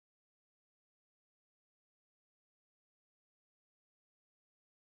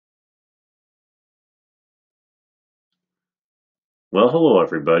Well, hello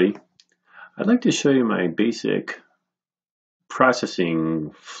everybody. I'd like to show you my basic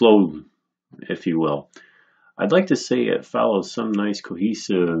processing flow, if you will. I'd like to say it follows some nice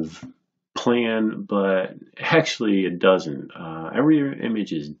cohesive plan, but actually it doesn't. Every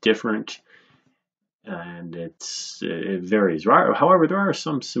image is different and it varies. However, there are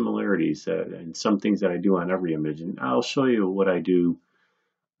some similarities and some things that I do on every image, and I'll show you what I do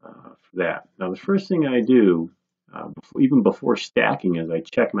for that. Now, the first thing I do, even before stacking, is I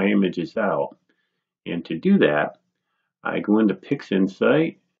check my images out. And to do that, I go into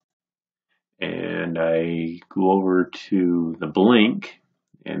PixInsight and I go over to the blink,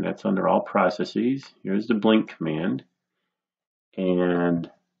 and that's under all processes. Here's the blink command. And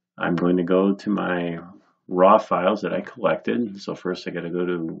I'm going to go to my raw files that I collected. So first I got to go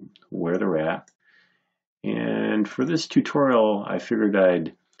to where they're at. And for this tutorial, I figured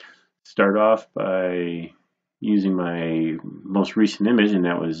I'd start off by using my most recent image, and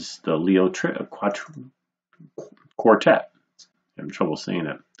that was the Leo Quartet. I'm having trouble saying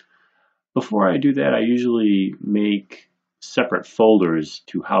it. Before I do that, I usually make separate folders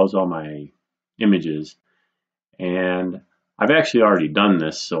to house all my images. And I've actually already done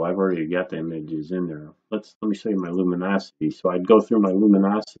this, so I've already got the images in there. Let me show you my luminosity. So I'd go through my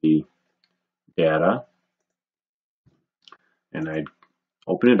luminosity data, and I'd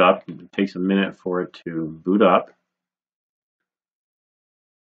open it up. It takes a minute for it to boot up.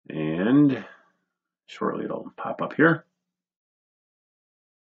 And shortly it'll pop up here.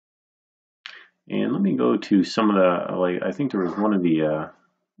 And let me go to some of the, I think there was one of the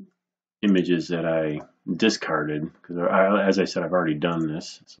images that I discarded, because as I said, I've already done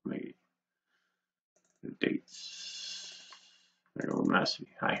this. So maybe the dates. There you go, luminosity.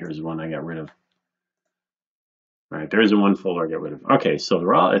 Here's one I got rid of. All right, there's the one folder I got rid of. Okay, so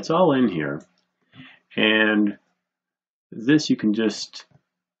it's all in here. And this you can just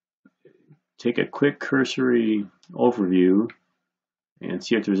take a quick cursory overview and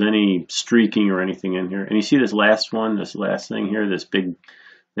see if there's any streaking or anything in here. And you see this last one, this last thing here, this big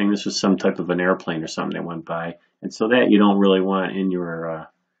thing. This was some type of an airplane or something that went by. And so that you don't really want in your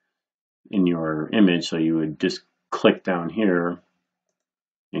image, so you would just click down here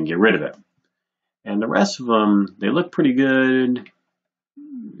and get rid of it. And the rest of them, they look pretty good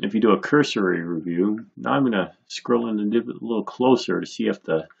if you do a cursory review. Now I'm going to scroll in and do it a little closer to see if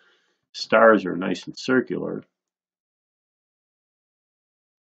the stars are nice and circular.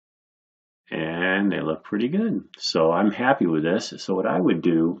 And they look pretty good. So I'm happy with this. So what I would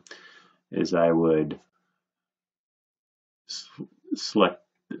do is I would select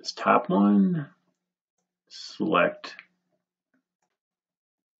this top one, select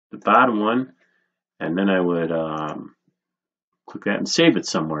the bottom one, and then I would click that and save it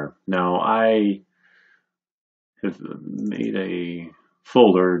somewhere. Now I have made a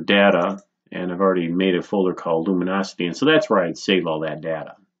folder, data, and I've already made a folder called luminosity, and so that's where I'd save all that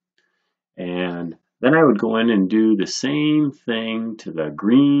data. And then I would go in and do the same thing to the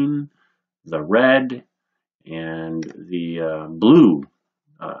green, the red, and the blue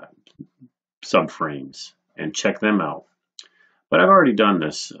subframes and check them out. But I've already done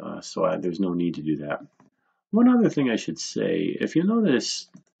this, so there's no need to do that. One other thing I should say, if you notice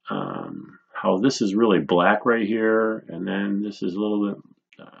how this is really black right here, and then this is a little bit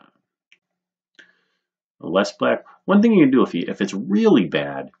less black. One thing you can do if it's really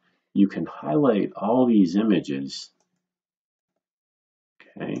bad, you can highlight all these images.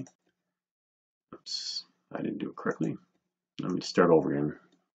 Okay. Oops, I didn't do it correctly. Let me start over again.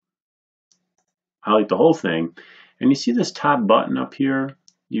 Highlight the whole thing, and you see this top button up here?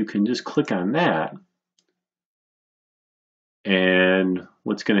 You can just click on that, and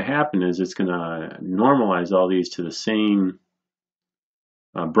what's going to happen is it's going to normalize all these to the same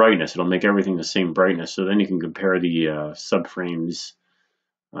brightness. It'll make everything the same brightness, so then you can compare the subframes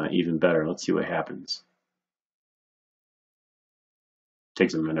even better. Let's see what happens.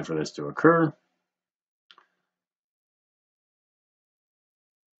 Takes a minute for this to occur.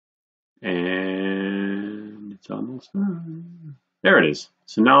 And it's almost done. There it is.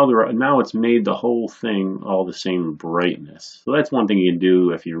 So now it's made the whole thing all the same brightness. So that's one thing you can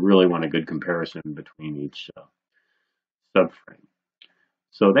do if you really want a good comparison between each subframe.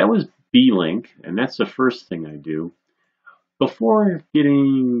 So that was B-Link, and that's the first thing I do. Before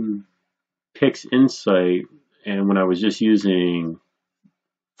getting PixInsight, and when I was just using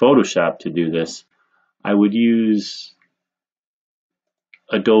Photoshop to do this, I would use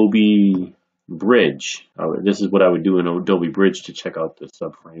Adobe Bridge. This is what I would do in Adobe Bridge to check out the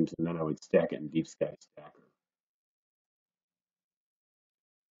subframes, and then I would stack it in Deep Sky Stacker.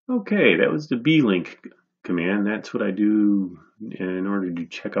 Okay, that was the B-Link command. That's what I do in order to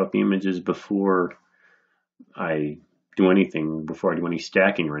check out the images before I do anything, before I do any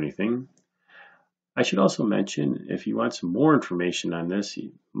stacking or anything. I should also mention, if you want some more information on this,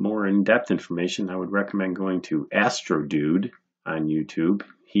 more in-depth information, I would recommend going to AstroDude on YouTube.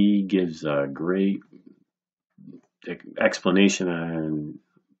 He gives a great explanation on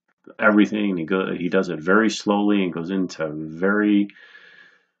everything. He does it very slowly and goes into very,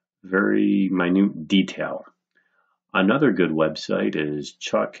 very minute detail. Another good website is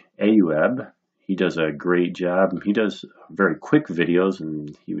Chuck AUEB. He does a great job. He does very quick videos,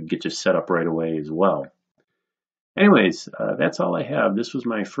 and he would get you set up right away as well. Anyways, that's all I have. This was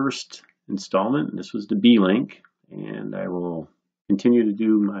my first installment. This was the B-Link, and I will continue to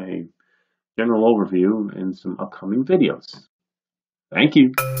do my general overview in some upcoming videos. Thank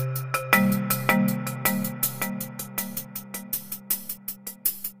you.